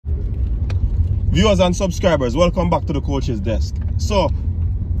Viewers and subscribers, welcome back to the Coach's Desk. So,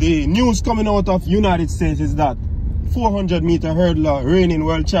 the news coming out of United States is that 400-meter hurdler reigning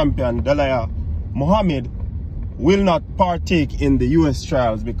world champion Dalilah Muhammad will not partake in the US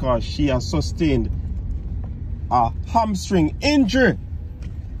trials because she has sustained a hamstring injury.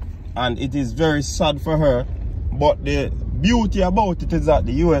 And it is very sad for her. But the beauty about it is that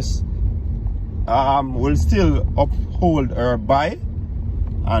the US will still uphold her bye.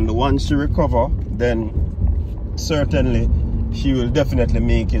 And once she recovers, then certainly she will definitely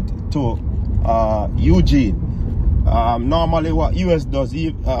make it to Eugene. Normally what US does,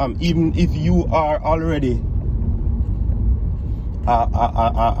 even if you are already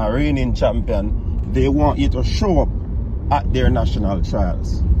a reigning champion, they want you to show up at their national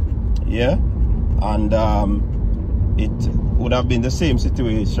trials. Yeah? And it would have been the same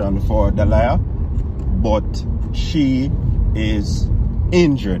situation for Dalilah, but she is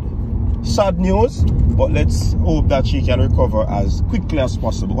injured. Sad news, but let's hope that she can recover as quickly as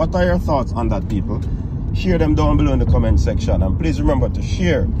possible. What are your thoughts on that, people? Share them down below in the comment section, and please remember to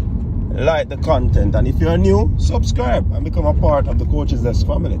share, like the content, and if you're new, subscribe and become a part of the Coach's Desk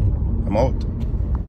family. I'm out.